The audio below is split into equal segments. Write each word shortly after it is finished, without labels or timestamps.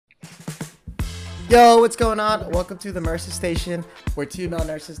Yo, what's going on? Welcome to the Mercer Station, where two male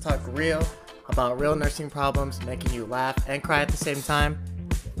nurses talk about real nursing problems, making you laugh and cry at the same time.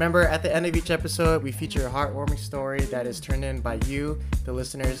 Remember, at the end of each episode, we feature a heartwarming story that is turned in by you, the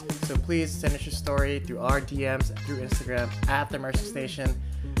listeners. So please send us your story through our DMs, through Instagram, at the Mercer Station,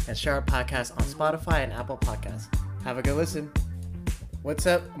 and share our podcast on Spotify and Apple Podcasts. Have a good listen. What's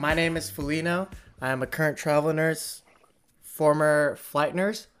up? My name is Felino. I am a current travel nurse, former flight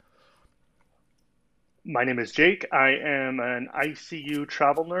nurse. My name is Jake. I am an ICU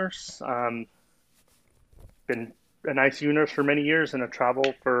travel nurse. Been an ICU nurse for many years and a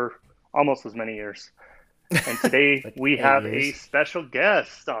travel for almost as many years. And today Like we 8 have years. a special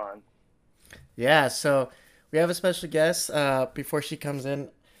guest on. Yeah, so we have a special guest. Before she comes in,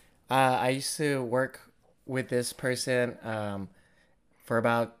 I used to work with this person for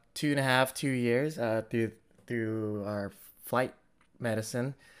about 2 years through our flight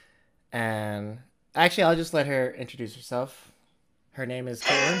medicine. And actually, I'll just let her introduce herself. Her name is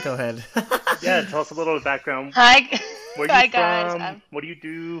Caitlin. Go ahead. Yeah, tell us a little background. Hi, Where are hi you guys. from? What do you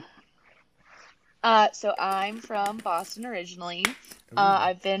do? So I'm from Boston originally. Ooh.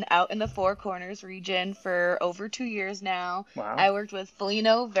 I've been out in the Four Corners region for over 2 years now. Wow. I worked with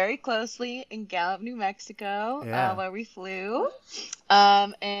Felino very closely in Gallup, New Mexico, Yeah. where we flew.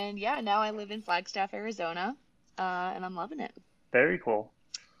 And yeah, now I live in Flagstaff, Arizona, and I'm loving it. Very cool.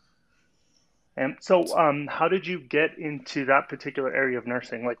 And so, how did you get into that particular area of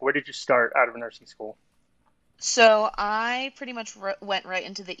nursing? Like, where did you start out of nursing school? So I pretty much went right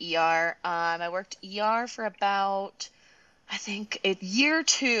into the ER. I worked ER for about, I think, a year or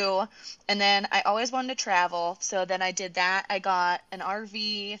two, and then I always wanted to travel. So then I did that. I got an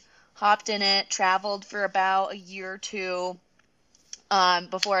RV, hopped in it, traveled for about a year or two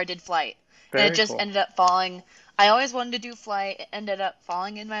before I did flight. And it Very just cool. ended up falling. I always wanted to do flight. It ended up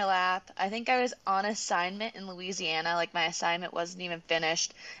falling in my lap. I think I was on assignment in Louisiana. Like my assignment wasn't even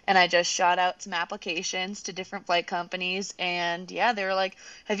finished. And I just shot out some applications to different flight companies. And yeah, they were like,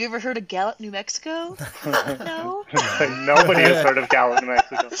 have you ever heard of Gallup, New Mexico? No. Nobody has heard of Gallup, New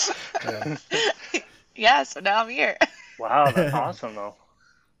Mexico. Yeah. Yeah, so now I'm here. Wow, that's awesome, though.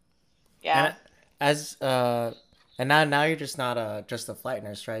 Yeah. And now you're just not just a flight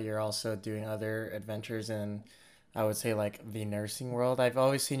nurse, right? You're also doing other adventures in, I would say, like the nursing world.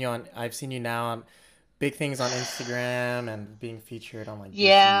 I've seen you now on big things on Instagram and being featured on like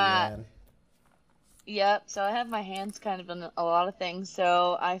Yeah. BCN. Yep. So I have my hands kind of in a lot of things.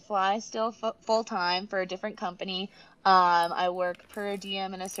 So I fly still full time for a different company. I work per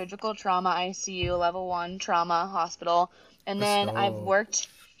diem in a surgical trauma ICU, level 1 trauma hospital. And Let's then go. I've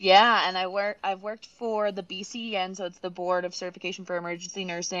worked for the BCEN, so it's the Board of Certification for Emergency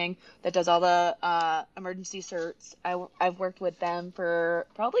Nursing that does all the emergency certs. I've worked with them for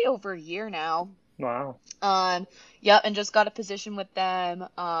probably over a year now. Wow. Yep, and just got a position with them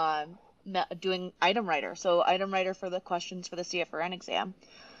doing item writer. So item writer for the questions for the CFRN exam.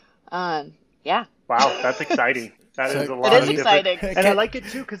 Yeah. Wow, that's exciting. That So is a It lot is of different, exciting. and I like it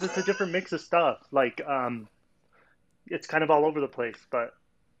too because it's a different mix of stuff. Like, it's kind of all over the place, but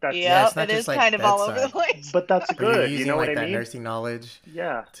that's Yeah, it's Yep, not it just is like kind of all over the bedside, place. but that's but you're good. You using know what like I that mean? nursing knowledge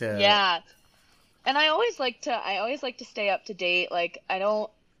Yeah. to. Yeah. And I always like to stay up to date. Like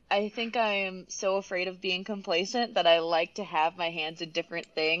I think I'm so afraid of being complacent that I like to have my hands in different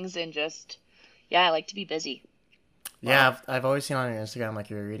things and just, yeah, I like to be busy. Yeah, Wow. I've always seen on your Instagram like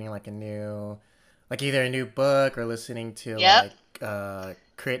you're reading like either a new book or listening to Yep. like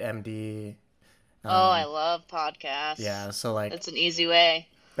Create MD. Oh, I Um, love podcasts. yeah, so like That's an easy way.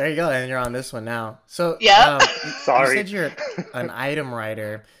 there you go, and you're on this one now. So Yep. you Sorry. said you're an item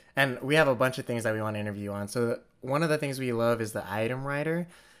writer, and we have a bunch of things that we want to interview you on. So one of the things we love is the item writer,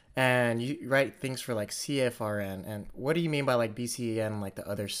 and you write things for like CFRN. And what do you mean by like BCEN, like the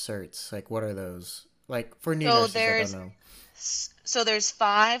other certs? Like what are those? Like for new So nurses that don't there's know. So there's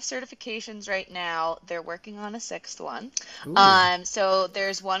 5 certifications right now. They're working on a 6th one. Ooh, So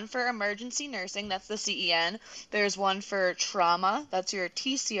there's one for emergency nursing, that's the CEN. There's one for trauma, that's your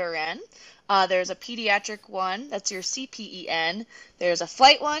TCRN. There's a pediatric one, that's your CPEN. There's a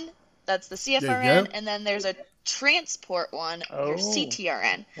flight one, that's the there you CFRN, go. and then there's a transport one, your Oh,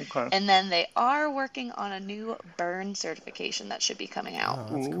 CTRN. okay. And then they are working on a new burn certification that should be coming out.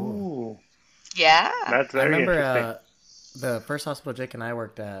 Oh, that's cool. Ooh, Yeah. that's I very remember interesting. the first hospital Jake and I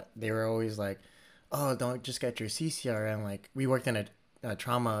worked at, they were always like, "Oh, don't just get your CCRN." Like we worked in a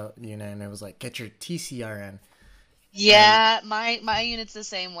trauma unit, and it was like, "Get your TCRN." And Yeah, my unit's the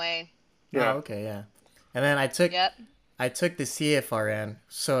same way. oh, Yeah. okay, yeah. And then Yep. I took the CFRN.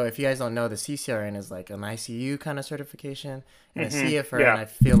 So if you guys don't know, the CCRN is like an ICU kind of certification, and the CFRN Yeah. I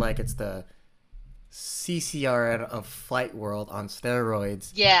feel like it's the CCRN of Flight World on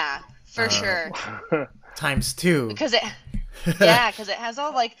steroids. Yeah, for sure. Times 2. Because it because it has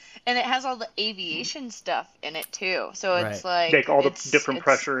all like, and it has all the aviation stuff in it too. So it's Right. Like all the it's different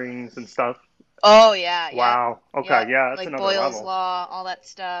pressurings and stuff. Oh yeah, yeah. Wow. Okay. Yeah, Yeah, that's like another Boyle's level. Law, all that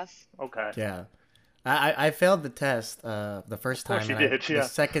stuff. Okay. Yeah. I failed the test the first Of course time, you and did. the Yeah.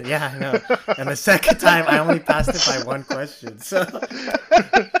 second, yeah, I know, and the second time I only passed it by one question. So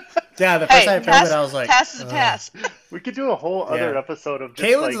yeah, the first time I failed it, I was like, pass is a pass. We could do a whole other Yeah. episode of just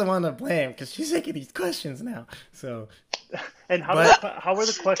Kayla's like. the one to blame because she's taking these questions now. So And how But- how were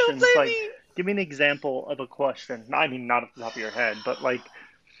the Don't questions? blame Like, me. give me an example of a question. I mean, not off the top of your head, but like.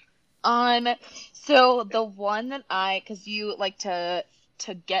 So the one that because you like to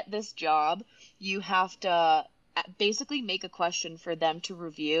get this job, you have to basically make a question for them to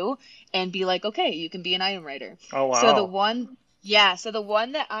review and be like, okay, you can be an item writer. Oh wow. So the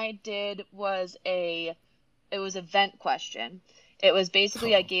one that I did was it was a vent question. It was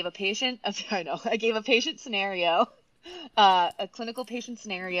basically I gave a patient scenario, a clinical patient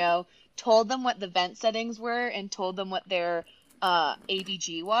scenario, told them what the vent settings were and told them what their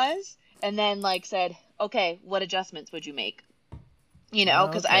ABG was, and then like said, okay, what adjustments would you make? You know,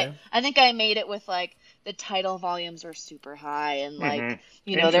 because okay. I think I made it with like the tidal volumes were super high and like their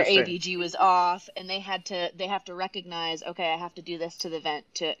Interesting. ABG was off, and they have to recognize, okay, I have to do this to the vent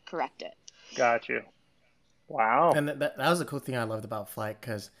to correct it. Got you. Wow. And that was the cool thing I loved about Flight,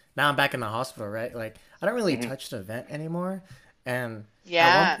 because now I'm back in the hospital, right? Like, I don't really touch the vent anymore. And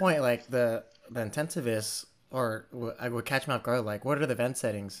at one point, like, the intensivist I would catch me off guard, like, what are the vent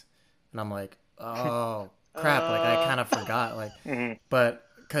settings? And I'm like, oh, crap. Like, I kind of forgot. Like, but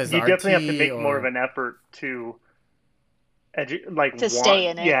because You definitely have to make more of an effort to stay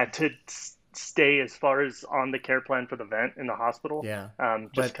in it. Yeah, to stay as far as on the care plan for the vent in the hospital. Yeah.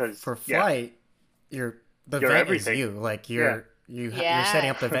 Just because for Flight, the vent everything. is you. Like, you're setting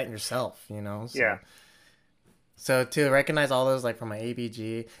up the vent yourself, you know? So. Yeah. So to recognize all those, like, from my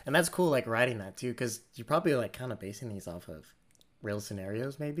ABG, and that's cool, like, writing that too, because you're probably like kind of basing these off of real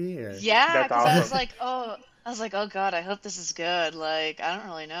scenarios, maybe. Or Yeah, That's because awesome. I was like, oh god, I hope this is good. Like, I don't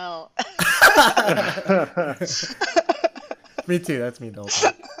really know. Me too. That's me the whole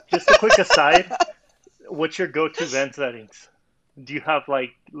time. Just a quick aside. What's your go-to vent settings? Do you have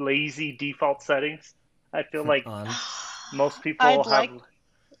like lazy default settings? I feel like On most people I'd have. like-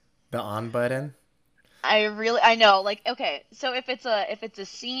 the on button. I know, like, okay, so if it's a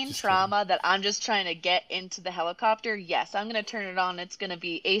scene Just trauma that I'm just trying to get into the helicopter, yes, I'm gonna turn it on. It's gonna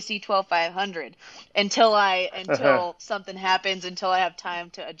be AC 12500 until something happens, until I have time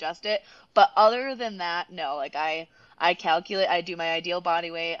to adjust it. But other than that, no, like I calculate, I do my ideal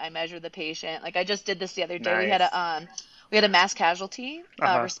body weight, I measure the patient. Like I just did this the other day. Nice. We had a mass casualty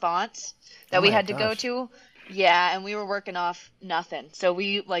response that Oh we my had to go gosh. to. Yeah, and we were working off nothing. So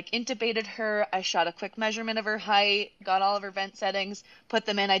we like intubated her. I shot a quick measurement of her height, got all of her vent settings, put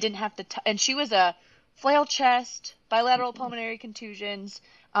them in. I didn't have to, and she was a flail chest, bilateral pulmonary contusions.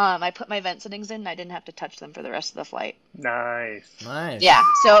 I put my vent settings in, and I didn't have to touch them for the rest of the flight. Nice. Yeah,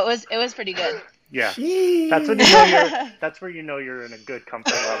 so it was pretty good. Yeah. Jeez. That's when you know that's where you know you're in a good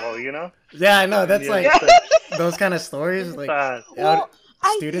comfort level, you know? Yeah, I know. That's Yeah, like it's like, those kind of stories. Like Well,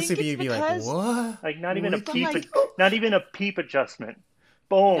 I students would think be it's like, because- "What? like not even a What the peep, hell?" not even a peep adjustment.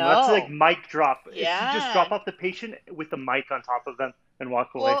 Boom. That's No. like mic drop. If you Yeah. just drop off the patient with the mic on top of them and walk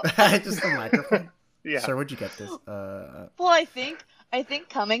away. Well, Just the microphone. Yeah. Sir, where'd you get this? Well, I think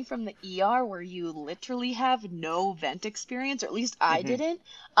coming from the ER where you literally have no vent experience, or at least I didn't,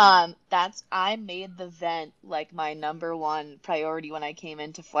 I made the vent like my number one priority when I came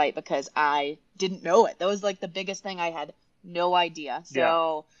into flight because I didn't know it. That was like the biggest thing. I had no idea.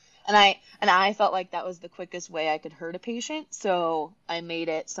 So, and I felt like that was the quickest way I could hurt a patient. So I made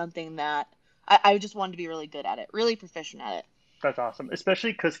it something that I just wanted to be really good at it, really proficient at it. That's awesome.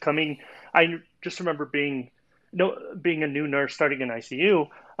 Especially because I just remember being a new nurse starting in ICU.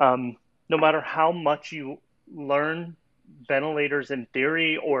 No matter how much you learn ventilators in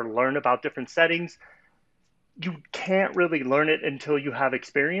theory or learn about different settings, you can't really learn it until you have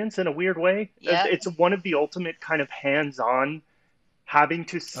experience in a weird way. Yeah. It's one of the ultimate kind of hands-on having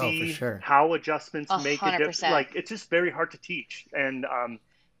to see sure. how adjustments make a difference. 100%. Like, it's just very hard to teach. And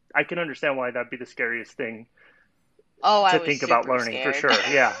I can understand why that'd be the scariest thing Oh, I to was think about super learning for scared.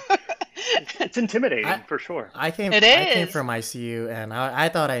 sure. Yeah. It's intimidating for sure. I came It from ICU, and I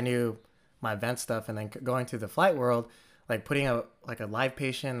thought I knew my vent stuff, and then going to the flight world, like putting a live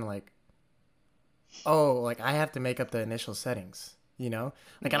patient, like, oh, like I have to make up the initial settings, you know?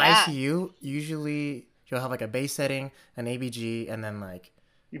 Like in Yeah. ICU, usually you'll have like a base setting, an ABG, and then like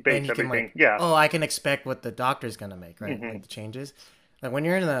You then base you can everything. like, Yeah. oh, I can expect what the doctor's gonna make, right? Like the changes. Like when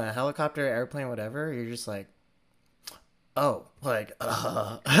you're in a helicopter, airplane, whatever, you're just like, oh, like,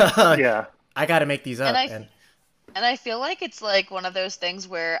 Yeah. I got to make these And up. I feel like it's like one of those things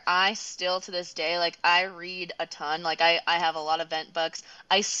where I still to this day, like I read a ton. Like I have a lot of vent books.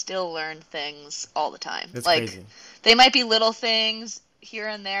 I still learn things all the time. It's like crazy. they might be little things here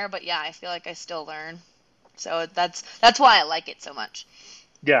and there, but yeah, I feel like I still learn. So that's why I like it so much.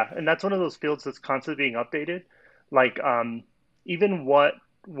 Yeah, and that's one of those fields that's constantly being updated. Like even what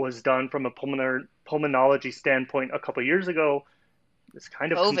was done from a pulmonology standpoint a couple years ago is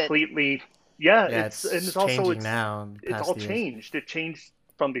kind of COVID. completely yeah, Yeah, it's also changing now. it's Past all years. changed. It changed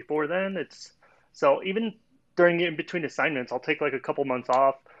from before then. It's so even during in between assignments, I'll take like a couple months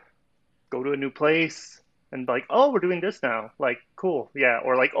off, go to a new place, and like, oh, we're doing this now. Like, cool, yeah.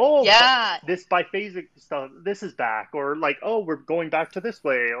 Or like, oh, Yeah. this biphasic stuff, this is back. Or like, oh, we're going back to this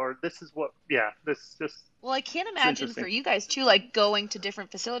way. Or this is what, yeah. This just Well, I can't it's imagine interesting. for you guys too, like going to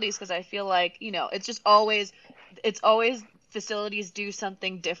different facilities because I feel like, it's always facilities do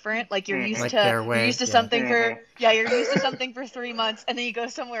something different. Like you're used Like to their you're way. used to Yeah. something you're used to something for 3 months and then you go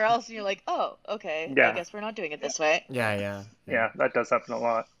somewhere else and you're like, oh, okay, I Yeah, guess we're not doing it this way. yeah. That does happen a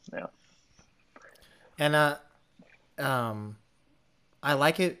lot. Yeah. And um, I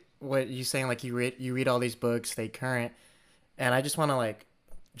like it what you saying. Like you read all these books, stay current, and I just want to like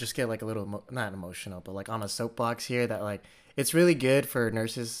just get like a little not emotional, but like on a soapbox here that like it's really good for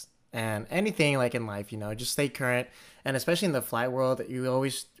nurses and anything like in life, just stay current, and especially in the flight world,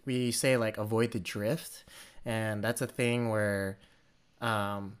 we say like avoid the drift, and that's a thing where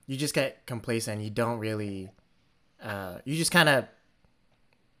you just get complacent. You don't really you just kind of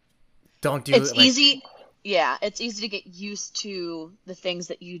don't do It's like easy. Yeah, it's easy to get used to the things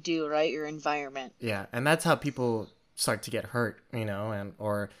that you do, right? Your environment. yeah, and that's how people start to get hurt, and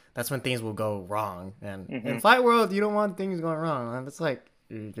or that's when things will go wrong. And in flight world, you don't want things going wrong. And it's like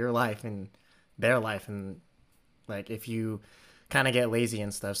your life and their life, and like if you kind of get lazy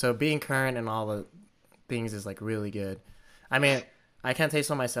and stuff. So being current and all the things is like really good. I mean, I can't say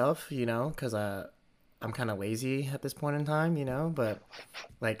so myself, because I'm kind of lazy at this point in time, but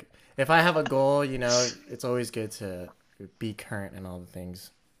like if I have a goal, it's always good to be current and all the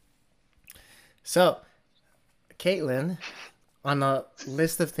things. So, Caitlin, on the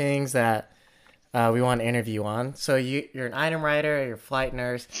list of things that we want to interview on, so you're an item writer, you're a flight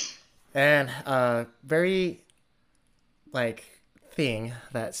nurse, and very like thing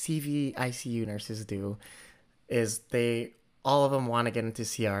that ICU nurses do is all of them want to get into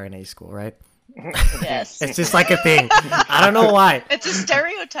CRNA school, right? Yes. It's just like a thing. I don't know why. It's a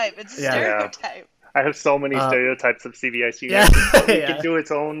stereotype. Yeah. I have so many stereotypes of CVICU. Yeah. We can do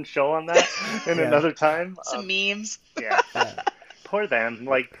its own show on that in another time. Some memes. Yeah. Poor them.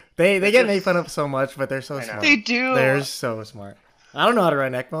 Like they get made fun of so much, but they're so smart. They do. They're so smart. I don't know how to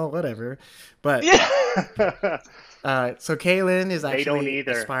run ECMO, whatever. But so Caitlin is actually they don't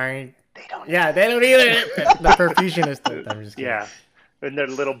either. aspiring. They don't. Yeah, they don't either. The perfusionist. I'm just kidding. Yeah, and their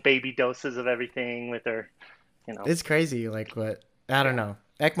little baby doses of everything with their, It's crazy. Like what? I don't know.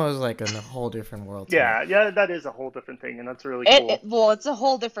 ECMO is like in a whole different world. Yeah, that is a whole different thing, and that's really cool. Well, it's a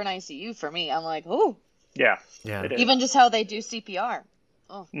whole different ICU for me. I'm like, oh. Yeah. Even just how they do CPR.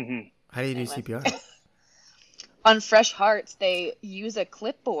 Oh. Mm-hmm. How do you do CPR? On fresh hearts, they use a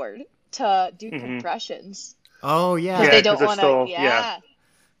clipboard to do compressions. Oh yeah. Because they don't want to. Yeah.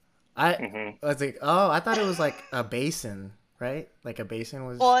 I was like, I thought it was like a basin, right? Like a basin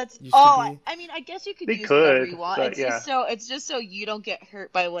was. Well, it's I mean, I guess you could use whatever you want. It's just so you don't get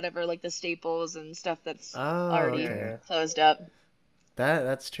hurt by whatever, like the staples and stuff that's already closed up.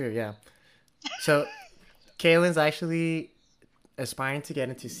 That's true. Yeah. So, Kaylin's actually aspiring to get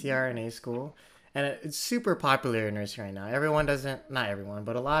into CRNA school, and it's super popular in nursing right now. Not everyone,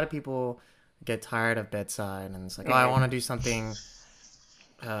 but a lot of people get tired of bedside, and it's like, I want to do something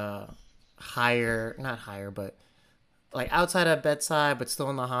not higher, but like outside of bedside, but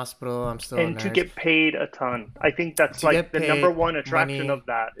still in the hospital. I'm still and a nurse. To get paid a ton. I think that's like the number one attraction of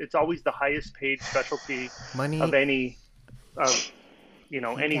that. It's always the highest paid specialty of any.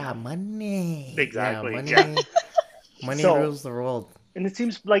 Any money. Exactly. Yeah, money rules the world. And it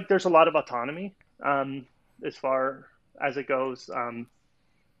seems like there's a lot of autonomy as far as it goes, and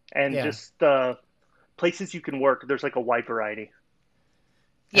just the places you can work. There's like a wide variety.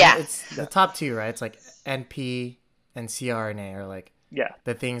 Yeah, and it's the top two, right? It's like NP and CRNA are like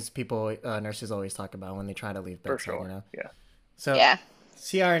the things people nurses always talk about when they try to leave bedside. For sure. Yeah. So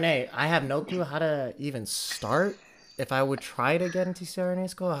CRNA, I have no clue how to even start. If I would try to get into CRNA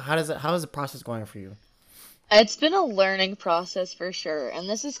school, how is the process going for you? It's been a learning process for sure. And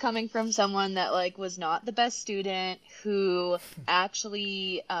this is coming from someone that like was not the best student who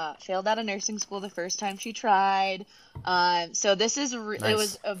actually failed out of nursing school the first time she tried. So this is it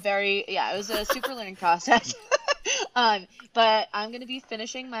was Nice. a very it was a super learning process. But I'm going to be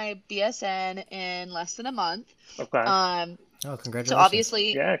finishing my BSN in less than a month. Okay. Oh, So congratulations. obviously,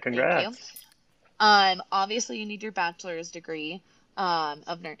 Yeah, thank you. congrats. Obviously you need your bachelor's degree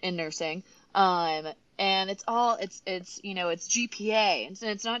in nursing. Um, and it's GPA, and so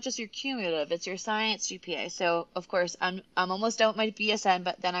it's not just your cumulative, it's your science GPA. So of course I'm almost done with my BSN,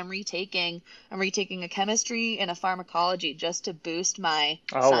 but then I'm retaking a chemistry and a pharmacology just to boost my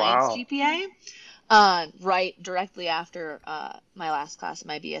Oh, science wow. GPA. Right directly after my last class of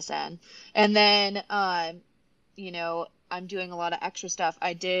my BSN. And then I'm doing a lot of extra stuff.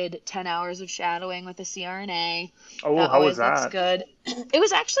 I did 10 hours of shadowing with a CRNA. Oh, That how was always looks that? good. It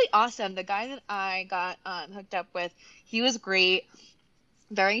was actually awesome. The guy that I got hooked up with, he was great,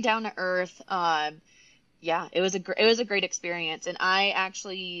 very down to earth. Yeah, it was a great experience, and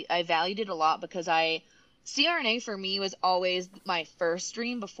I valued it a lot because CRNA for me was always my first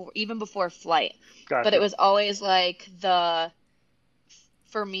dream before flight. But it Gotcha. was always like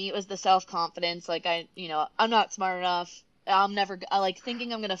for me it was the self-confidence, like I'm not smart enough. I like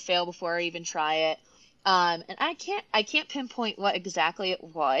thinking I'm gonna fail before I even try it. And I can't pinpoint what exactly it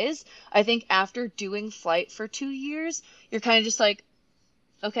was. I think after doing flight for 2 years, you're kind of just like,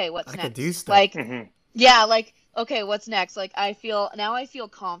 okay, what's I could do next? stuff. Like, Hmm. yeah, like, okay, what's next? Like, I feel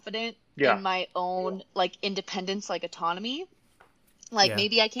confident Yeah. in my own, like, independence, like, autonomy. Like, Yeah.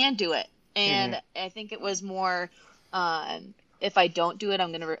 maybe I can do it. Hmm. And I think it was more, if I don't do it,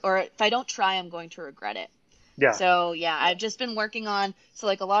 or if I don't try, I'm going to regret it. Yeah. So, yeah, I've just been working on, so,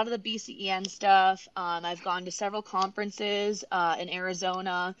 like, a lot of the BCEN stuff. I've gone to several conferences, in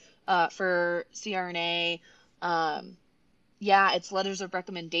Arizona, for CRNA. Um, yeah, it's letters of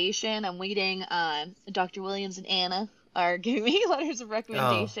recommendation. I'm waiting. Dr. Williams and Anna are giving me letters of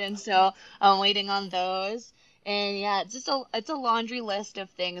Oh, recommendation, so I'm waiting on those. And yeah, it's a laundry list of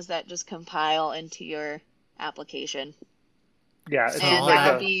things that just compile into your application. Yeah. It so seems And all like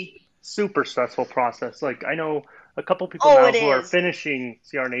that'll that. a be super stressful process. Like, I know a couple people Oh, now it who are is. finishing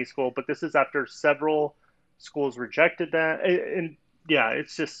CRNA school, but this is after several schools rejected that. And yeah,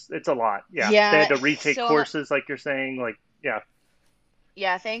 it's a lot. Yeah. They had Yeah, to retake so courses, like you're saying. Like, yeah.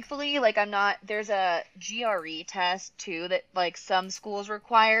 yeah, thankfully, like there's a GRE test too that like some schools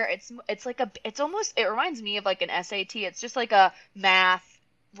require. It reminds me of like an SAT. It's just like a math,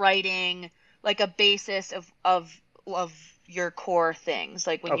 writing, like a basis of your core things,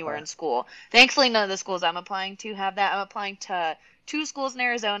 like when you were Okay. in school. Thankfully, none of the schools I'm applying to have that. I'm applying to two schools in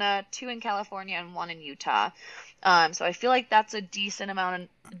Arizona, two in California, and one in Utah. So I feel like that's a decent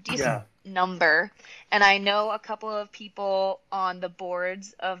Yeah. number. And I know a couple of people on the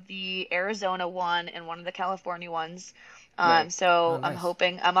boards of the Arizona one and one of the California ones. Nice. Oh, So I'm nice.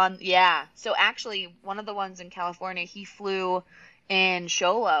 hoping I'm on, yeah. So actually, one of the ones in California, he flew in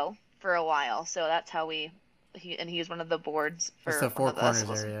Sholo for a while. So that's how he's one of the boards It's for the one Four of the Corners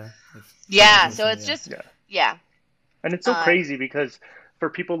schools. area. It's Yeah. So Arizona, it's yeah. just, Yeah. yeah. And it's so Um, crazy because for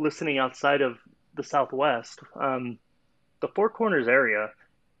people listening outside of the Southwest, the Four Corners area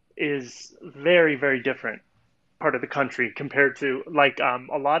is very, very different part of the country compared to like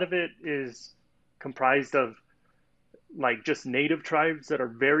a lot of it is comprised of like just native tribes that are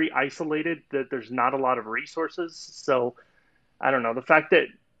very isolated, that there's not a lot of resources. So I don't know, the fact that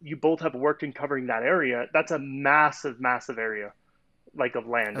you both have worked in covering that area, that's a massive, massive area like of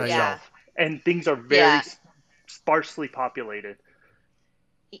land Oh, yeah. yeah. itself. And things are very Yeah. sparsely populated.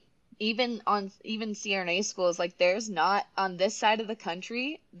 e- even CRNA schools, like there's not on this side of the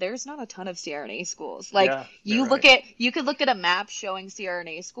country, there's not a ton of CRNA schools. Like Yeah, you're right. you could look at a map showing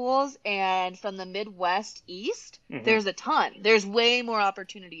CRNA schools, and from the Midwest east, Hmm. there's a ton. There's way more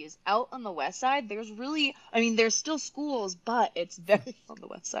opportunities. Out on the west side, there's still schools, but it's very on the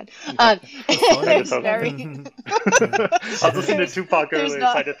west side. Okay. That's funny. I just There's thought very I was listening to Tupac there's earlier,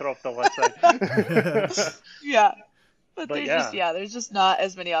 so I not had to throw up the west side. yeah, but But yeah, there's just not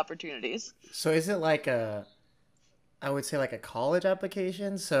as many opportunities. So is it like I would say like a college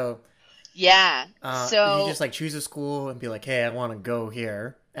application? So Yeah. you So just like choose a school and be like, hey, I want to go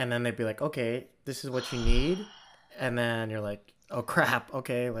here. And then they'd be like, okay, this is what you need. And then you're like, oh crap,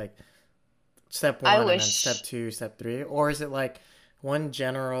 okay, like step I one and then step wish two, step three. Or is it like one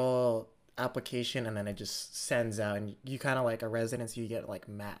general application and then it just sends out and you kind of like a residency, you get like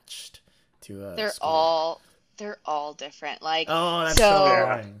matched to a they're school? all they're all different. Like Oh, that's so so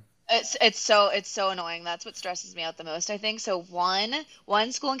yeah, annoying. it's so annoying. That's what stresses me out the most, I think. So one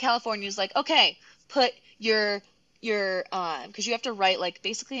school in California is like, okay, put your because you have to write like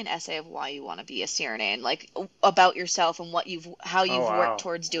basically an essay of why you want to be a CRNA and like about yourself and how you've worked wow.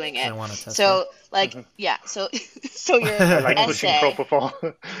 towards doing I it. want to test So like yeah, so so your I like pushing essay.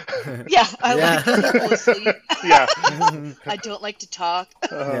 propofol. Yeah, I like Yeah. putting people to sleep. Yeah. I don't like to talk.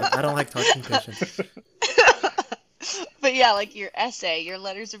 Yeah, I don't like talking patients. But yeah, like your essay, your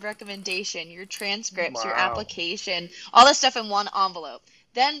letters of recommendation, your transcripts, your Wow. application, all this stuff in one envelope.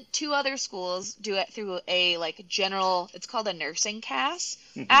 Then two other schools do it through a like general, it's called a nursing CAS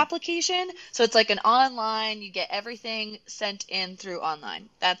application. So it's like an online, you get everything sent in through online.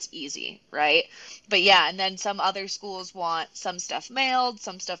 That's easy, right? But yeah, and then some other schools want some stuff mailed,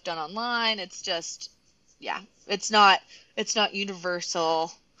 some stuff done online. It's just, yeah, it's not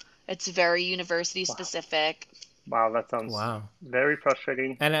universal. It's very university specific. Wow, that sounds Wow. very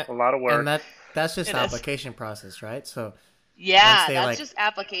frustrating. And A lot of work. and that's just It the is. application process, right? So once Yeah, they that's like just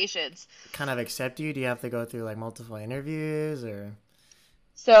applications. kind of accept you, do you have to go through like multiple interviews or?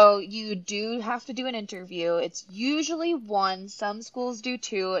 So you do have to do an interview. It's usually one. Some schools do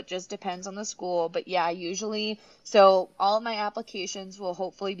two. It just depends on the school. But yeah, usually. So all of my applications will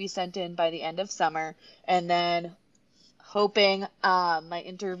hopefully be sent in by the end of summer. And then hoping my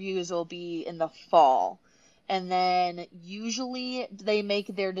interviews will be in the fall. And then usually they make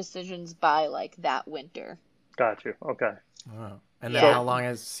their decisions by like that winter. Got you. Okay. Wow. And then Yeah. how long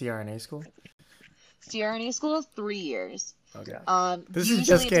is CRNA school? CRNA school is 3 years. Okay. This is Usually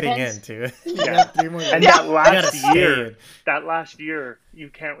just it getting depends- into it. You Yeah. got 3 more And years. that You gotta last stay year, in. you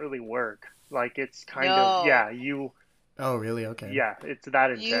can't really work. Like it's kind No. of Oh, really? Okay. it's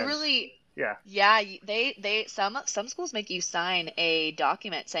that intense. You really Yeah. they some schools make you sign a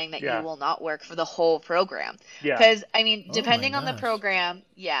document saying that Yeah. you will not work for the whole program. Yeah. Because I mean, Oh depending my on the gosh. program,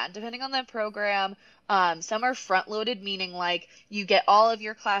 some are front loaded, meaning like you get all of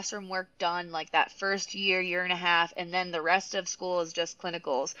your classroom work done like that first year and a half, and then the rest of school is just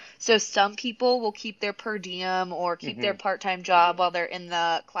clinicals. So some people will keep their per diem or keep their part-time job while they're in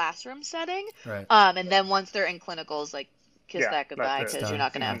the classroom setting. Right. And then once they're in clinicals, like kiss Yeah, that goodbye that's it. because you're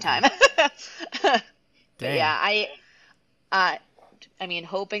Done. not going to have Mhm. time. But Dang. yeah, I mean,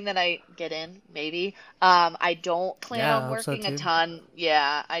 hoping that I get in, maybe. I don't plan Yeah, I on hope so working a too. ton.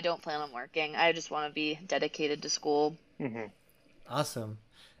 Yeah, I don't plan on working. I just want to be dedicated to school. Awesome.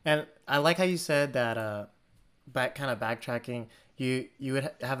 And I like how you said that backtracking, you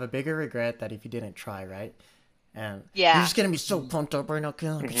would have a bigger regret that if you didn't try, right? And Yeah. you're just gonna be so pumped up right now.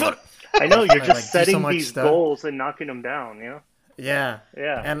 Like, I know you're Like, just do so setting much these stuff. goals and knocking them down, you know? Yeah.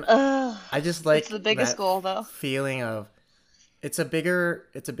 Yeah. And Ugh, I just like it's the biggest that goal, though. feeling of it's a bigger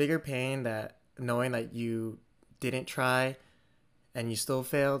pain that knowing that you didn't try and you still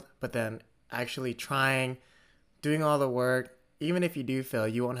failed, but then actually trying, doing all the work, even if you do fail,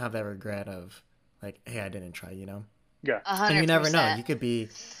 you won't have that regret of like, hey, I didn't try, you know? Yeah. 100%. And you never know.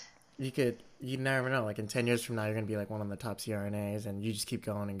 You never know. Like in 10 years from now, you're going to be like one of the top CRNAs and you just keep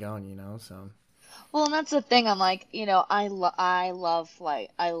going and going, you know? So, Well, and that's the thing. I'm like, I love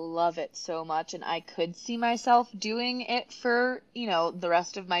flight. I love it so much, and I could see myself doing it for, the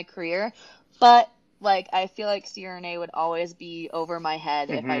rest of my career. But like, I feel like CRNA would always be over my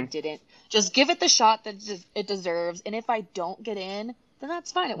head if I didn't just give it the shot that it deserves. And if I don't get in, then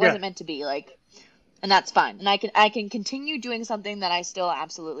that's fine. It wasn't meant to be. Like, and that's fine. And I can continue doing something that I still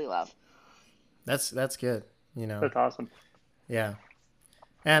absolutely love. that's good, you know? That's awesome. Yeah.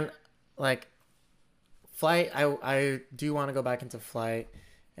 And like, flight, I do want to go back into flight,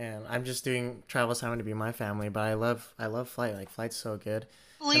 and I'm just doing travel assignment to be my family, but I love flight. Like, flight's so good.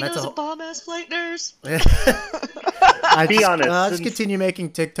 Lena's a bomb-ass flight nurse. Be honest, I'll just since- continue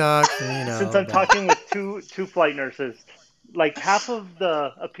making TikToks, and, Since I'm but- talking with two flight nurses, like half of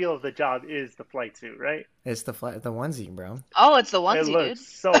the appeal of the job is the flight suit, right? It's the onesie, bro. Oh, it's the It onesie, dude. looks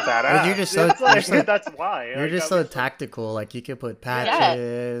so badass. You're just so- It's like- you're so- that's why. You're Like, just I'm so tactical. Like, you could put Yeah.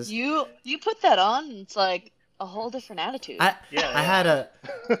 patches. You put that on, and it's like a whole different attitude. I Yeah.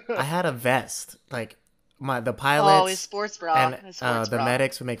 had a vest. Like, the Oh, pilots his sports bra. and His sports the bra.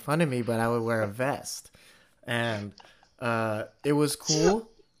 medics would make fun of me, but I would wear a vest, and it was cool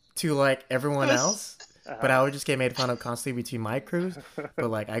to like everyone else. But I would just get made fun of constantly between my crews. But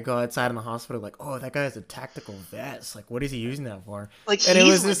like, I go outside in the hospital, like, oh, that guy has a tactical vest. Like, what is he using that for? Like, And it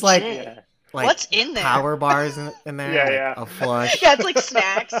he's was just like, legit. Yeah. like What's in there? power bars in there, Yeah, like yeah. a flush, Yeah, it's like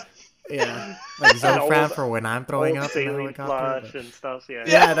snacks. yeah, like Zofran Old- for when I'm throwing Old up in the saline helicopter. flush but- and stuff. Yeah.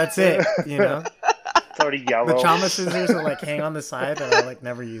 Yeah, that's it. You know, It's already yellow. the trauma scissors that like hang on the side that I like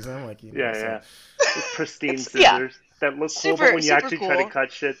never use them. Like, you know, Yeah, so- yeah. It's pristine It's- scissors yeah. that look cool, Super- but when you super actually try to cool.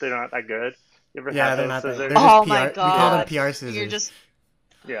 cut shit, they're not that good. You ever Yeah, had they're those not that. scissors? They're just Oh PR. my We call them God. PR scissors. You're just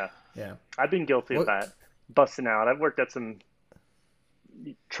Yeah. Yeah. I've been guilty What- of that. busting out. I've worked at some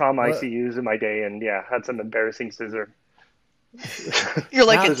trauma What? ICUs in my day, and yeah, had some embarrassing scissor. You're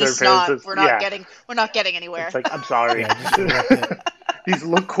like, Yeah. it's Scissor just not. appearances. We're not Yeah, getting anywhere. it's like I'm sorry. Yeah, just rip it. These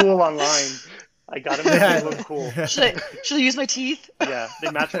look cool online. I got them. Yeah. They look cool. Should I use my teeth? Yeah, they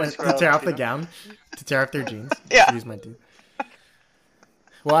match my To scrubs. tear off you the know? gown, to tear off their jeans. Yeah. Use my teeth.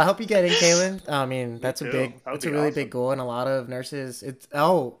 Well, I hope you get in, Kaylin. I mean, that's a too. big, That would it's a be really awesome. big goal, and a lot of nurses.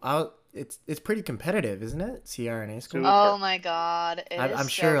 It's pretty competitive, isn't it? CRNA school. Super. Oh my god, it is I'm so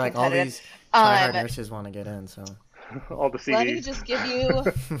sure, like all competitive. these tryhard Um, nurses want to get in. So All the CVs. Let me just give you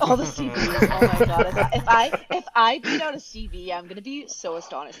all the CVs. Oh my god, if I beat out a CV, I'm gonna be so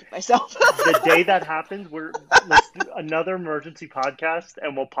astonished with myself. The day that happens, let's do another emergency podcast,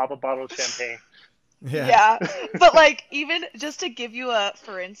 and we'll pop a bottle of champagne. Yeah, but like even just to give you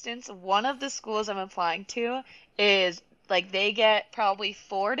for instance, one of the schools I'm applying to is like they get probably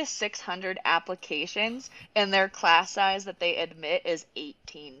 400 to 600 applications, and their class size that they admit is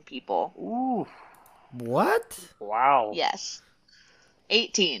 18 people. Ooh, What? wow. Yes,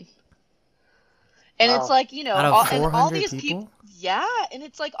 18. And Wow. it's like, Out of all 400 these people? yeah, and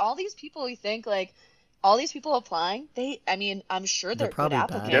it's like all these people you think like all these people applying, I mean, I'm sure They're they're good probably bad.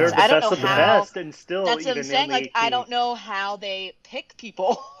 applicants. They're the I don't best know of the how. best, and still That's what even I'm saying. nearly Like, I 18. don't know how they pick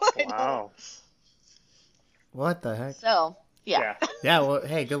people. I don't- Wow. What the heck? So, yeah. Yeah. Well,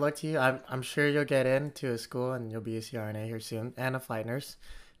 hey, good luck to you. I'm sure you'll get into a school and you'll be a CRNA here soon and a flight nurse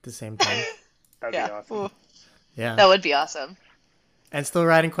at the same time. That'd Yeah. be awesome. Ooh, Yeah. that would be awesome. And still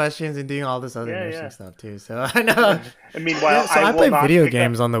writing questions and doing all this other Yeah, nursing yeah. stuff too. So I know. And meanwhile, So I will play not video pick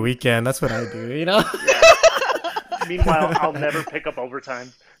games on the weekend. That's what I do. You know. Up, meanwhile, I'll never pick up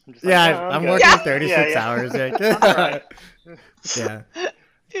overtime. I'm just like, Yeah, "No, I'm good." working Yeah. 36 Yeah. hours. Like, Alright. yeah.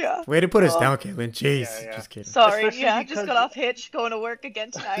 Yeah. Way to put us Oh. down, Caitlin. Jeez. Yeah. Just kidding. Sorry. Especially Yeah, because- just got off hitch, going to work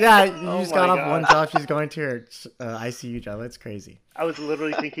again tonight. Yeah, you Oh just my got off God. one job. She's going to her ICU job. That's crazy. I was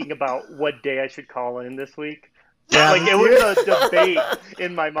literally thinking about what day I should call in this week. Yeah, Like me it too. was a debate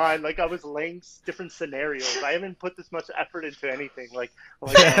in my mind. Like I was laying different scenarios. I haven't put this much effort into anything. Like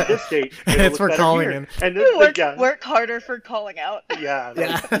on this date, it'll It's look for better calling here. in. And this, Work harder for calling out. Yeah.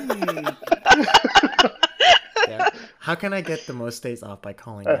 Yeah. Like, Yeah. How can I get the most days off by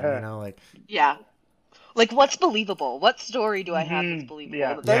calling in? You know, like Yeah. Like, what's believable? What story do I have that's believable?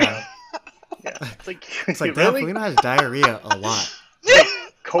 yeah. yeah. yeah. It's like, It's like you damn, really Felina has diarrhea a lot.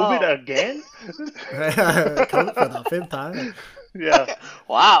 COVID Oh. again? COVID for the 5th time. Yeah.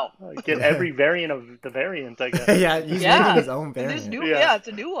 Wow. Get every variant of the variant, I guess. Yeah, he's Yeah. making his own And variant. there's new. Yeah. Yeah, it's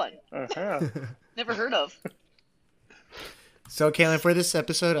a new one. Uh-huh. Never heard of. So, Kaylin, for this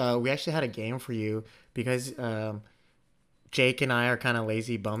episode, we actually had a game for you because Jake and I are kind of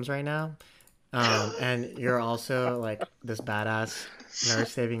lazy bums right now. And you're also like this badass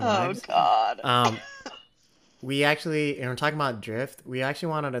nurse saving Oh lives. God. We actually, and we're talking about drift. We actually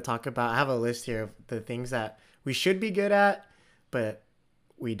wanted to talk about, I have a list here of the things that we should be good at, but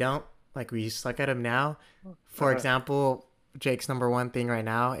we don't. Like, we suck at them now. For example, Jake's number one thing right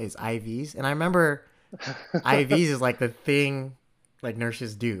now is IVs. And I remember IVs is like the thing like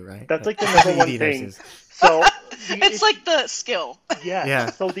nurses do, right? That's like the especially number one ED thing. nurses. So It's like the skill. yeah.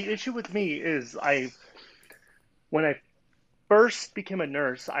 Yeah. So the issue with me is when I first became a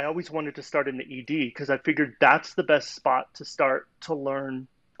nurse, I always wanted to start in the ED because I figured that's the best spot to start to learn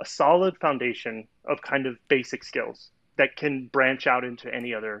a solid foundation of kind of basic skills that can branch out into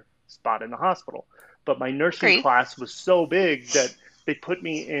any other spot in the hospital. But my nursing Great. class was so big that they put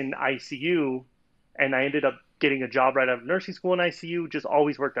me in ICU, and I ended up getting a job right out of nursing school in ICU, just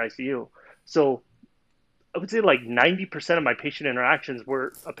always worked ICU. So I would say like 90% of my patient interactions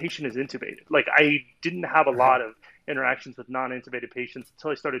were a patient is intubated. Like I didn't have a lot of interactions with non-intubated patients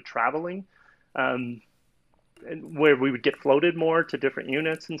until I started traveling, and where we would get floated more to different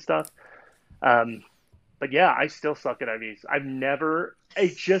units and stuff. But yeah, I still suck at IVs. I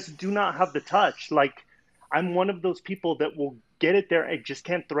just do not have the touch. Like I'm one of those people that will get it there. I just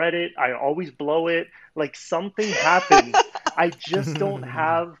can't thread it. I always blow it. Like something happens. I just don't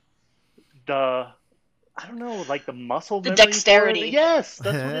have I don't know, like the muscle The memory for it. dexterity. Yes,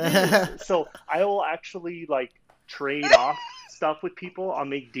 that's what it is. So I will actually like trade off stuff with people. I'll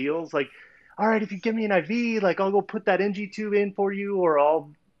make deals like, all right, if you give me an IV, like I'll go put that NG tube in for you, or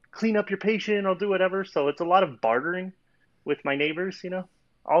I'll clean up your patient, I'll do whatever. So it's a lot of bartering with my neighbors, you know.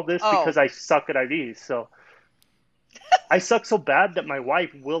 All this because I suck at IVs. So I suck so bad that my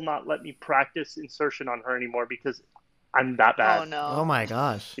wife will not let me practice insertion on her anymore because I'm that bad. Oh no. Oh my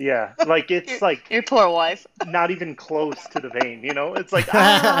gosh. Yeah, like it's like Your poor wife. not even close to the vein, you know? It's like,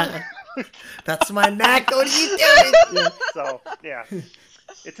 That's my neck. What are you doing? So, yeah.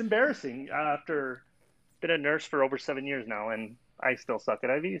 It's embarrassing after been a nurse for over 7 years now, and I still suck at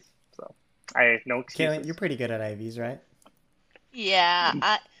IVs. So I have no excuses. Kaylin, you're pretty good at IVs, right?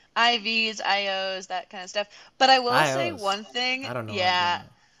 Yeah, IVs, IOs, that kind of stuff. But I will say IOs. one thing. I don't know. Yeah.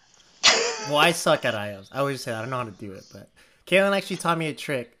 Well, I suck at IOs. I always say that. I don't know how to do it, but Kaylin actually taught me a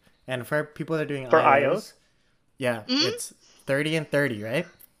trick. And for people that are doing For IOs, IOs? yeah, it's 30 and 30, right?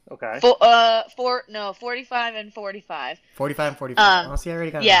 Okay. 45 and 45. 45 and 45. Oh, see, I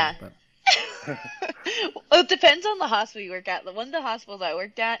already got yeah. it. But... Well, it depends on the hospital you work at. One of the hospitals I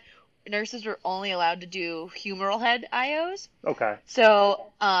worked at, nurses were only allowed to do humeral head IOs. Okay. So,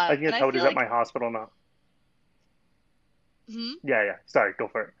 I think that's how it is like... at my hospital now. Hmm? Yeah. Sorry, go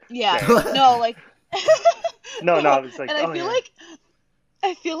for it. Yeah. No, like... No, I was like, and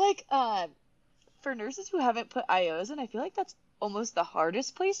I feel like for nurses who haven't put IOs in, I feel like that's almost the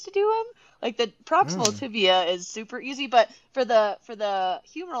hardest place to do them. Like the proximal tibia is super easy, but for the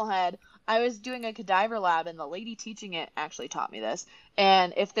humeral head, I was doing a cadaver lab, and the lady teaching it actually taught me this.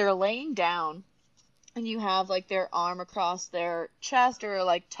 And if they're laying down and you have like their arm across their chest or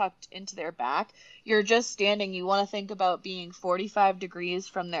like tucked into their back, you're just standing. You want to think about being 45 degrees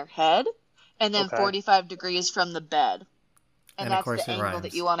from their head and then 45 degrees from the bed. And that's the angle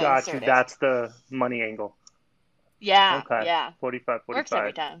that you want to insert it. That's the money angle. Yeah. Okay. Yeah. 45. Works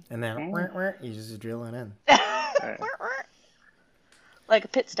every time. And then you just drill it in. Like a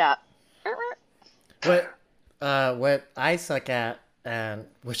pit stop. What I suck at, and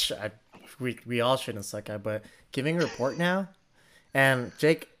which we all shouldn't suck at, but giving a report now. And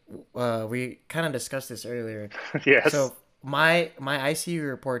Jake, we kind of discussed this earlier. Yes. So my ICU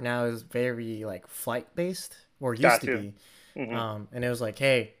report now is very like flight based, or used to be. Mm-hmm. And it was like,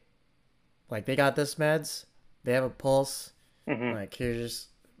 hey, like they got this meds, they have a pulse, like here's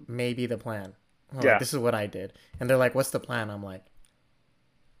maybe the plan. Like, this is what I did, and they're like, what's the plan? I'm like,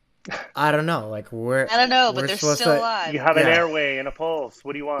 I don't know. Like I don't know, but they're still alive. You have an airway and a pulse.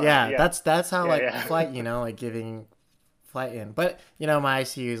 What do you want? Yeah. That's how flight, like giving flight in. But my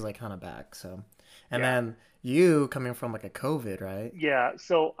ICU is like kind of back. So, and then you coming from like a COVID, right? Yeah.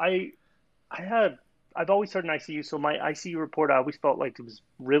 So I've always heard an ICU. So my ICU report, I always felt like it was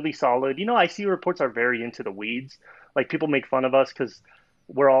really solid. ICU reports are very into the weeds. Like people make fun of us because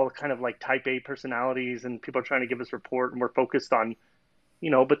we're all kind of like type A personalities, and people are trying to give us report, and we're focused on,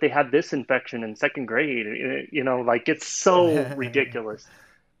 but they had this infection in second grade, like it's so ridiculous.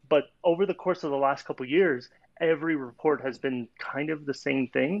 But over the course of the last couple of years, every report has been kind of the same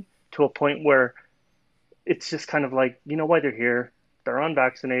thing, to a point where it's just kind of like, why they're here. They're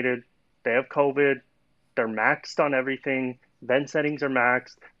unvaccinated. They have COVID. They're maxed on everything. Vent settings are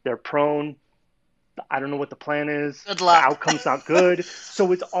maxed. They're prone. I don't know what the plan is. Good luck. The outcome's not good.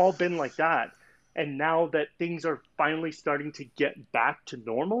 So it's all been like that. And now that things are finally starting to get back to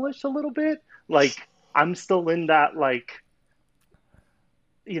normal-ish a little bit, like I'm still in that, like,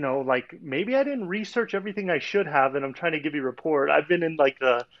 like maybe I didn't research everything I should have, and I'm trying to give you a report. I've been in like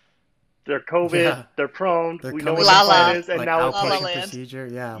they're COVID, they're prone, we know what the plan is, and like now it's like procedure.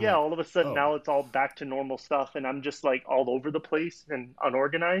 All of a sudden now it's all back to normal stuff, and I'm just like all over the place and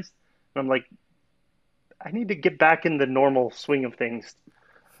unorganized. And I'm like, I need to get back in the normal swing of things.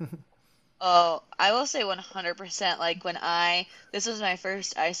 Oh, I will say 100%. Like this was my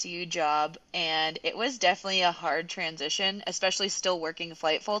first ICU job, and it was definitely a hard transition, especially still working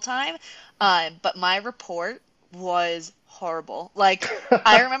flight full time. But my report was horrible. Like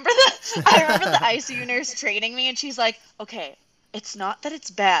I remember the ICU nurse training me, and she's like, "Okay, it's not that it's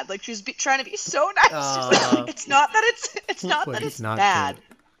bad." Like she was trying to be so nice. She's like, it's not that it's bad,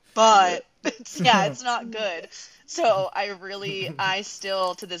 but it's not good. So I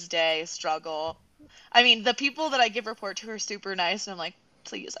still to this day struggle. I mean, the people that I give report to are super nice, and I'm like,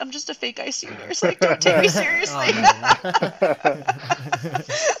 please, I'm just a fake ICU nurse. Like, don't take me seriously.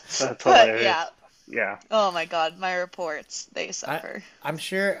 That's hilarious. Yeah. Oh my God, my reports, they suffer. I'm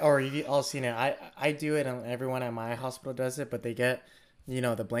sure, or you've all seen it. I do it, and everyone at my hospital does it, but they get,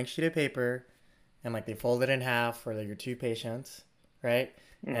 the blank sheet of paper, and like they fold it in half for like your two patients, right?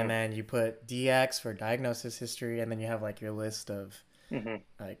 Mm-hmm. And then you put DX for diagnosis history, and then you have like your list of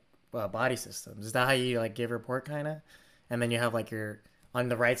body systems. Is that how you like give a report, kind of? And then you have like on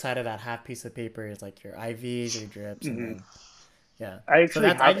the right side of that half piece of paper is like your IVs, your drips, and then I actually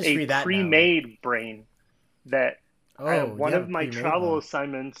have a pre-made brain that one of my travel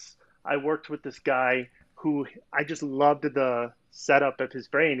assignments, I worked with this guy who I just loved the setup of his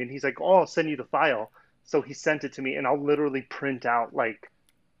brain, and he's like, "Oh, I'll send you the file." So he sent it to me, and I'll literally print out like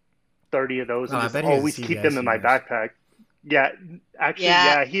 30 of those and just always keep them in my backpack. Yeah,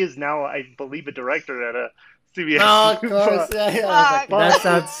 actually, he is now, I believe, a director at a CBS. Oh, of course. That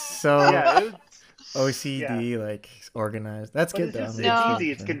sounds so... Yeah. OCD, like organized. That's But good it's though. I just mean, it's it's No. good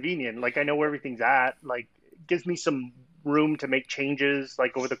easy, it's for. convenient. Like I know where everything's at. Like it gives me some room to make changes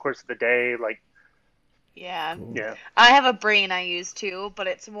like over the course of the day. Like Yeah. Cool. yeah. I have a brain I use too, but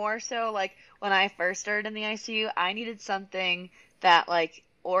it's more so like when I first started in the ICU, I needed something that like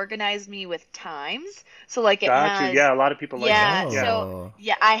organized me with times. So like it Gotcha. has, Yeah, a lot of people like that. yeah, Yeah. so Oh.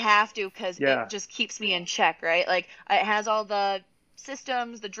 yeah, I have to because it Yeah. just keeps me in check, right? Like it has all the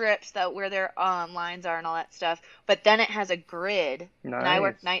systems, the drips that where their lines are and all that stuff, but then it has a grid. And I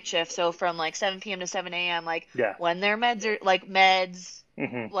work Nice. night shift, so from like 7 p.m. to 7 a.m., like Yeah. when their meds are like meds,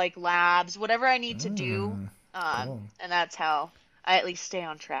 Hmm. like labs, whatever I need to do, Mm, cool. and that's how I at least stay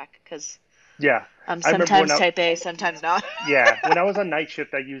on track because Yeah. I'm I remember when sometimes I type A, sometimes not. yeah, when I was on night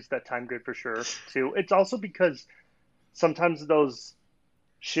shift I used that time grid for sure too. It's also because sometimes those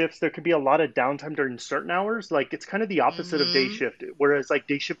shifts there could be a lot of downtime during certain hours. Like it's kind of the opposite of day Hmm. shift, whereas like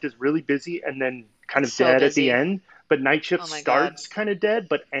day shift is really busy and then kind It's of so dead at the busy. end, but night shift Oh my God. starts kind of dead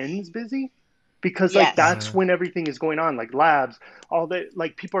but ends busy because like Yes. that's Mm-hmm. when everything is going on, like labs, all the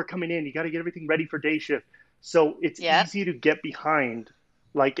like people are coming in, you got to get everything ready for day shift. So it's Yep. easy to get behind,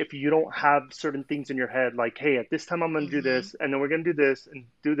 like if you don't have certain things in your head, like hey, at this time I'm going to do Hmm. this and then we're going to do this and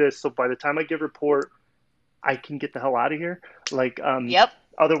do this, so by the time I give report I can get the hell out of here. Like Yep.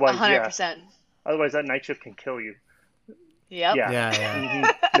 A otherwise, hundred yeah, percent. otherwise that night shift can kill you. Yep. Yeah. Yeah,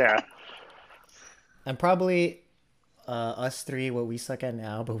 yeah. Yeah. And probably us three, what we suck at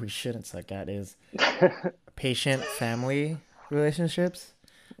now, but we shouldn't suck at is patient-family relationships.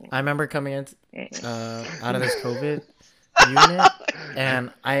 I remember coming in out of this COVID unit,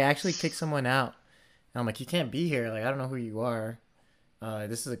 and I actually kicked someone out. And I'm like, you can't be here. Like, I don't know who you are.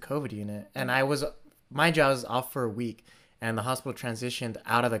 This is a COVID unit, and mind you, I was off for a week, and the hospital transitioned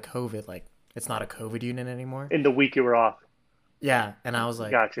out of the COVID. Like, it's not a COVID unit anymore. In the week you were off. Yeah, and I was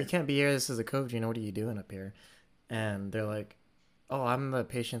like, you Gotcha. can't be here. This is a COVID unit. What are you doing up here? And they're like, oh, I'm the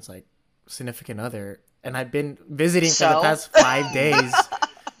patient's like significant other, and I've been visiting for the So, past 5 days.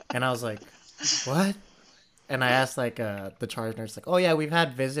 And I was like, what? And I asked like the charge nurse, like, oh yeah, we've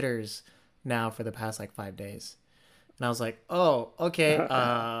had visitors now for the past like 5 days. And I was like, oh, okay,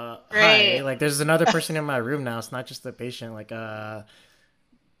 hi. great. Like, there's another person in my room now. It's not just the patient. Like,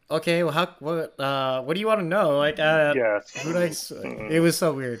 okay, well, what do you want to know? Like, Yes. who do I? It was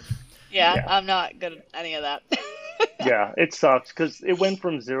so weird. Yeah, Yeah. I'm not good at any of that. Yeah. It sucks because it went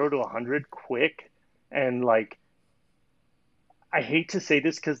from 0 to 100 quick, and like I hate to say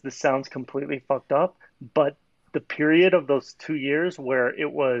this because this sounds completely fucked up, but the period of those 2 years where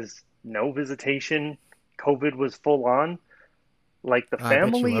it was no visitation, COVID was full on, like the Oh, I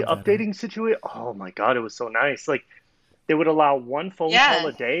bet you family love that, huh? updating situation. Oh my God, it was so nice. Like they would allow one phone call Yeah,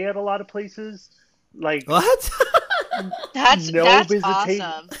 a day at a lot of places. Like What? no that's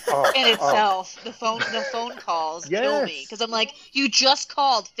visitation. awesome Oh, in oh, itself. The phone calls kill me yes. because I'm like, you just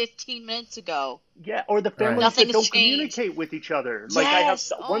called 15 minutes ago. Yeah, or the Right. families Nothing that has don't changed. communicate with each other. Like I have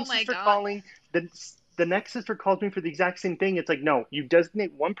Yes. one Oh my sister God. calling, the next sister calls me for the exact same thing. It's like, no, you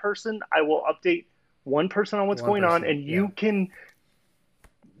designate one person. I will update one person on what's One going on, person. and Yeah. you can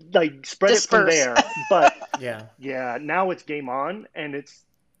like spread it from Disperse. there. But Yeah. yeah, now it's game on, and it's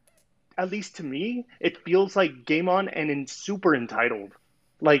at least to me, it feels like game on and in super entitled.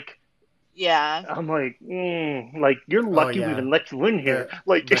 Like Yeah. I'm like, like you're Oh lucky we yeah. even let you in here. The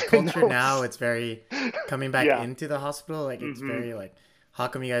Like the culture no, now, it's very coming back yeah, into the hospital. Like, it's hmm very like, how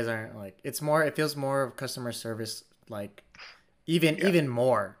come you guys aren't like? It's more. It feels more of customer service. Like, even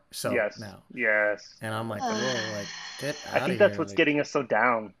more so yes, now. yes. And I'm like, whoa, like, get I out of think that's here. what's Like, getting us so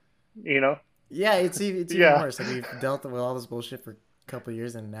down, you know? yeah, it's even Yeah, worse. Like, we've dealt with all this bullshit for a couple of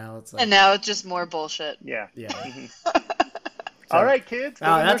years, and now it's And like, now it's just more bullshit. yeah. yeah. hmm All So, right, kids,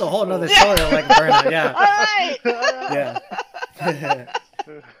 go to that's a nursing whole nother school. Yeah. story of like burnout. All Yeah, right. All right. yeah.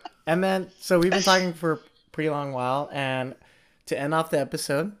 And then, so we've been talking for a pretty long while, and to end off the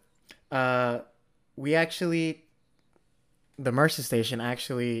episode, uh, we actually, the Mercy Station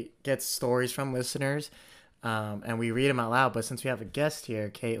actually gets stories from listeners, and we read them out loud. But since we have a guest here,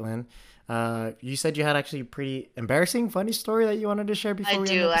 Caitlin, you said you had actually a pretty embarrassing, funny story that you wanted to share I before we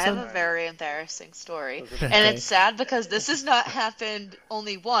end the do. I have episode. a very embarrassing story. Those are the And Okay. it's sad because this has not happened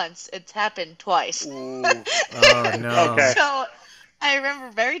only once, it's happened twice. Ooh. Oh no. Okay. So I remember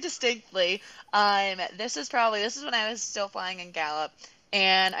very distinctly, this is when I was still flying in Gallup.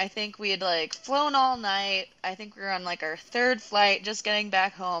 And I think we had like flown all night. I think we were on like our third flight, just getting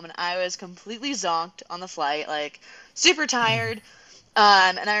back home, and I was completely zonked on the flight, like super tired.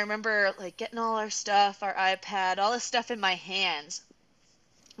 And I remember like getting all our stuff, our iPad, all this stuff in my hands,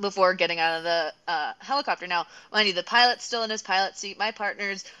 before getting out of the helicopter. Now, mind you, the pilot's still in his pilot seat. My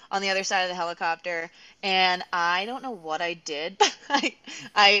partner's on the other side of the helicopter, and I don't know what I did, but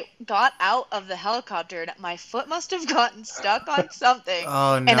I got out of the helicopter, and my foot must have gotten stuck on something.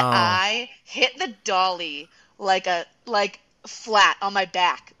 Oh, no. And I hit the dolly like flat on my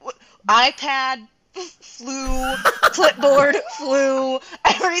back. iPad flew, clipboard flew,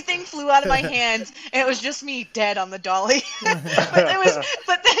 everything flew out of my hands, and it was just me dead on the dolly.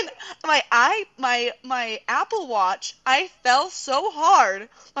 but then my Apple Watch, I fell so hard,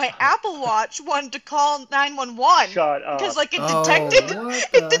 my Apple Watch wanted to call 911. Shut up. Because like it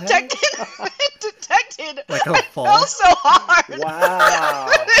Heck? detected Like a I fall? fell so hard. Wow.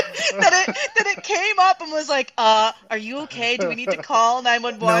 that it came up and was like, are you okay? Do we need to call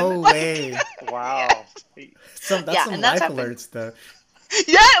 911? No way. Wow. That's some and that's life happened. alert stuff.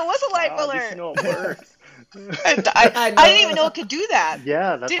 Yeah, it was a life Wow, at least alert. you know it works. I didn't even know it could do that.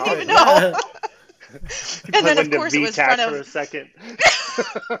 Yeah, that's Didn't awesome. even know. You And then, went of into course, it was VTAC front for of- a second.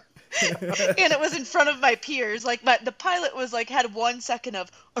 And it was in front of my peers. Like, the pilot was like, had 1 second of,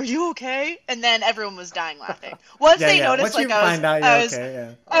 "Are you okay?" And then everyone was dying laughing. Once they noticed, Once you like, find out you're okay,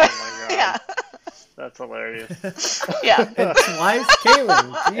 yeah. Oh my god. Yeah, That's hilarious. yeah, And twice,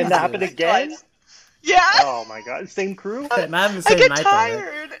 Caitlin. And that happened again? Twice. Yeah. Oh my god. Same crew? Not the I same get night, though, right?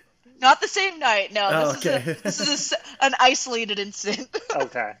 tired. Not the same night. No, Oh, this okay. is an isolated incident.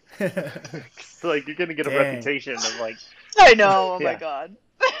 Okay. So, like, you're gonna get a Dang. reputation of, like, I know. Oh my Yeah. god.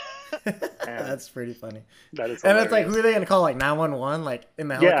 That's pretty funny. that is And hilarious. it's like, who are they gonna call? Like 911? Like in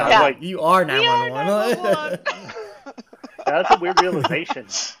the Yeah, helicopter? like- You are We are 911. 911. That's a weird realization.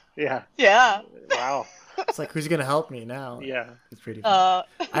 Yeah. Yeah. Wow. It's like, who's gonna help me now? Yeah. It's pretty funny.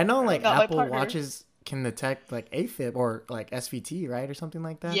 Uh, I know, like not my Apple partner. Watches can detect like AFib or like SVT, right, or something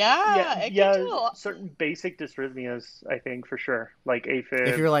like that. yeah. It Yeah. can do. Certain basic dysrhythmias, I think, for sure. Like AFib.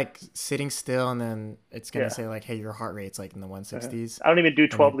 If you're like sitting still and then it's gonna Yeah. say like, hey, your heart rate's like in the 160s. I don't even do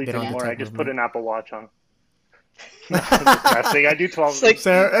 12 they leads don't anymore. I detect just put movement. an Apple Watch on. I do 12 like- leads.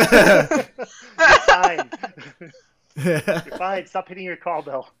 So, You're fine. You're fine. Stop hitting your call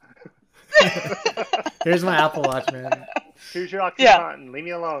bell. here's my Apple Watch, man. Here's your Yeah. Oxycontin. Leave me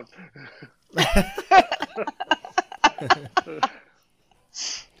alone.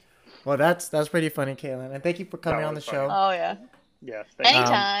 Well, that's pretty funny, Caitlin, and thank you for coming That on the was show. funny. Oh yeah. Yes. Thank you.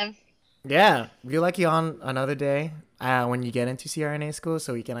 Anytime. Yeah, we'd like you on another day when you get into CRNA school,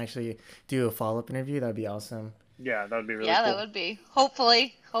 so we can actually do a follow-up interview. That'd be awesome. Yeah, that would be really Yeah, cool. that would be.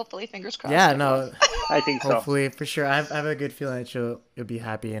 Hopefully, fingers crossed. Yeah, no, I think so. hopefully for sure. I have a good feeling that you'll be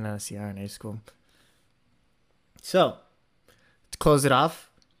happy in a CRNA school. So, to close it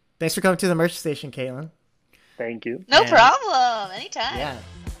off, thanks for coming to the merch station, Caitlin. Thank you. No Yeah. problem. Anytime. Yeah.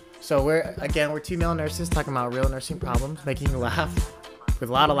 So we're two male nurses talking about real nursing problems, making you laugh, with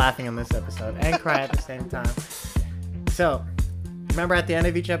a lot of laughing in this episode, and cry at the same time. So, remember at the end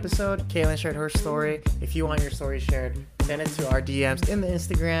of each episode, Kaylin shared her story. If you want your story shared, send it to our DMs in the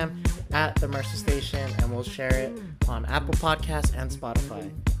Instagram at the Mercer Station, and we'll share it on Apple Podcasts and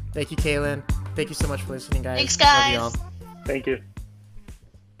Spotify. Thank you, Kaylin. Thank you so much for listening, guys. Thanks, Love guys. y'all. Thank you.